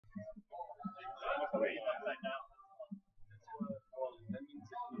Wait.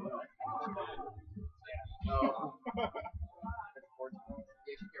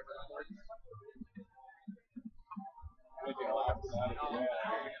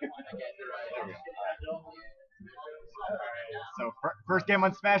 So first game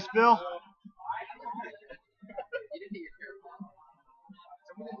on Smashville.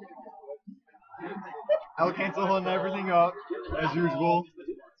 I'll cancel holding everything up as usual.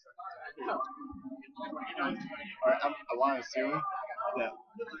 Alright, I want to assume that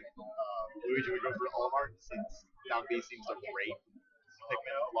Luigi would go for Olimar since down B seems a great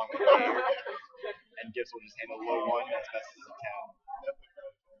Pikmin along with Air, and Gifts will just handle LOE1 as best as he can.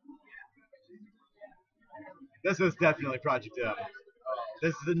 This is definitely Project M.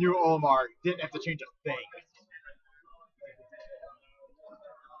 This is the new Olimar. Didn't have to change a thing.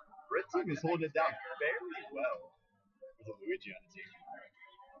 Red team is holding it down very well with a Luigi on the team.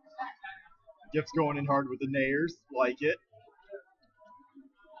 Gifts going in hard with the nairs, like it.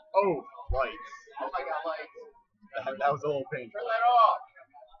 Oh, lights. Oh my god, lights. That was a little painful. Turn that off.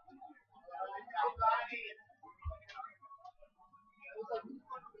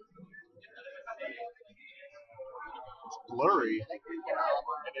 It's blurry. I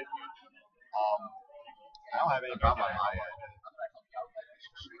don't have any problem on my end.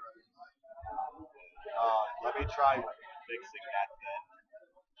 Let me try fixing that then.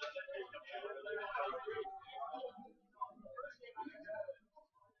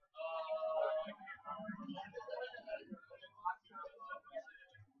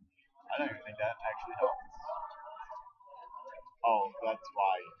 I don't even think that actually helps. Oh, that's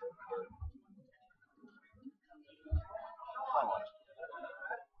why. Oh.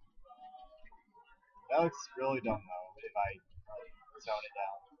 That looks really dumb though if I tone it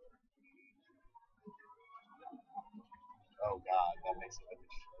down. Oh god, that makes it look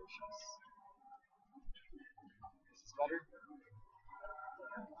atrocious. Is this better?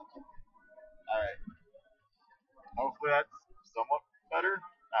 Alright. Hopefully that's somewhat better.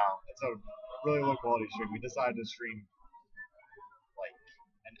 No, it's a really low quality stream. We decided to stream like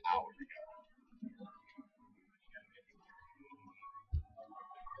an hour ago.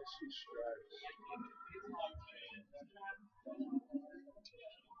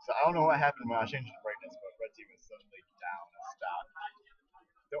 So I don't know what happened when I changed the brightness, but Red Team is suddenly down and stopped.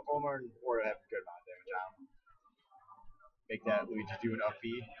 The Olimar and Wario have a good amount of damage down. Make that Luigi do an up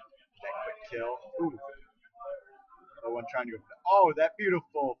B. That quick kill. Ooh. No one trying to go. Oh, that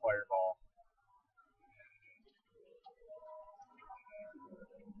beautiful fireball.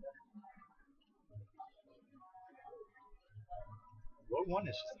 LOE1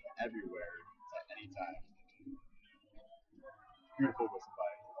 is just everywhere at any time. Beautiful whistle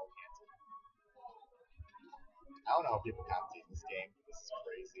by Cancel. I don't know how people commentate this game. This is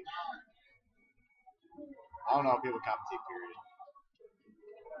crazy. I don't know how people commentate, period.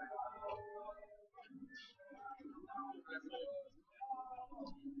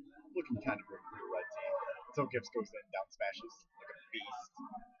 Looking kind of great for the red team. Until Gifts goes in, down smashes like a beast.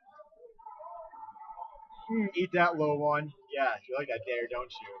 Eat that LOE1. Yeah, you like that dare, don't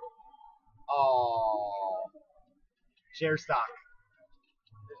you? Oh, share stock.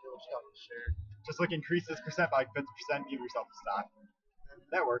 Just like increase this percent by like 50%, give yourself a stock.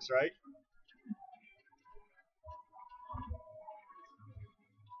 That works, right?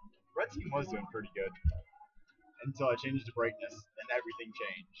 Red team was doing pretty good until I changed the brightness, then everything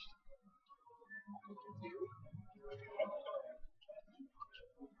changed.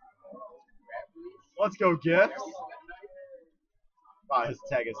 Let's go, Gifts. Wow, his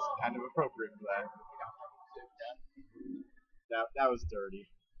tag is kind of appropriate for that. That was dirty.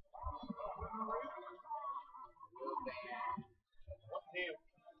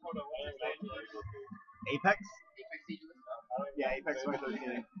 Apex? Yeah, Apex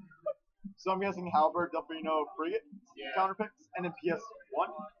 2013. So I'm guessing Halberd, Delfino, Frigate, counter picks, and then PS1?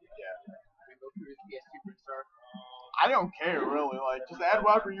 Yeah. I don't care, really. Like, just add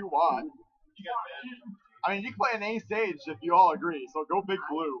whatever you want. I mean, you can play an A stage if you all agree, so go Big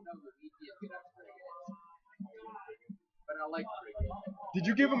Blue. Did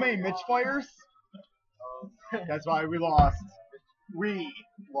you give him any Mitch fires? That's why we lost. We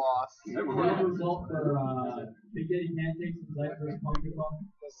lost.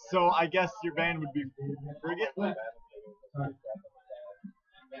 So I guess your band would be Frigate?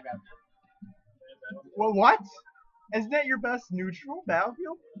 Well, what? Isn't that your best neutral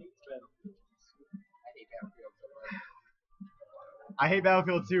Battlefield? I hate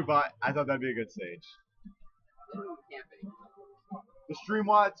Battlefield too, but I thought that'd be a good stage. The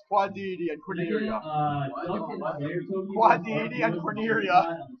Streamwatts, Quad Deity, and Corneria. Quad Deity and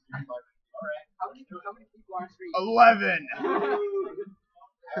Corneria. 11.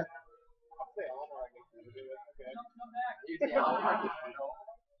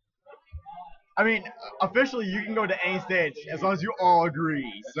 I mean, officially, you can go to any stage as long as you all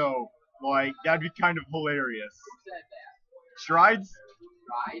agree. So, like, that'd be kind of hilarious. Strides?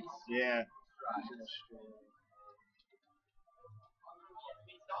 Yeah.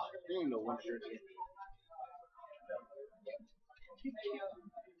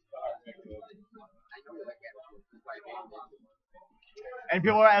 And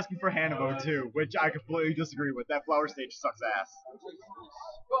people are asking for Hannibal too, which I completely disagree with. That flower stage sucks ass.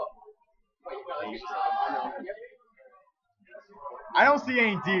 I don't see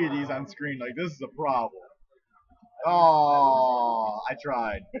any deities on screen. Like, this is a problem. Oh, I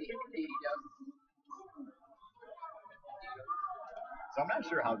tried. So I'm not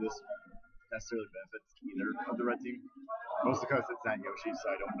sure how this necessarily benefits either of the red team. Mostly because it's not Yoshi, so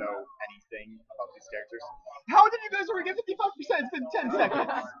I don't know anything about these characters. How did you guys already get 55%? It's been 10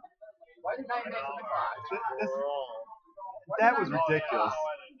 seconds. That was ridiculous.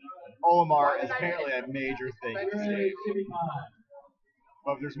 Olimar is apparently a major thing to save.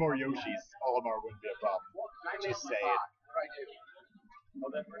 Well, if there's more Yoshis, Olimar wouldn't be a problem. Just say it.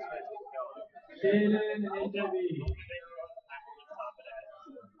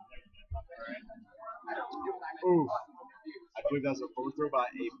 Oof. I believe that's a forward throw by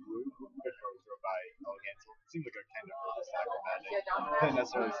a blue. Good forward throw by Elegantel. It seemed like a kind of acrobatic. Didn't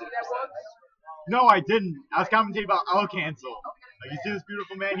necessarily see the percent. No, I didn't. I was commentating about Elegantel. Like, you see this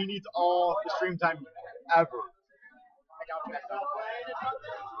beautiful man, he needs all the stream time ever.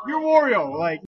 You're Wario, like.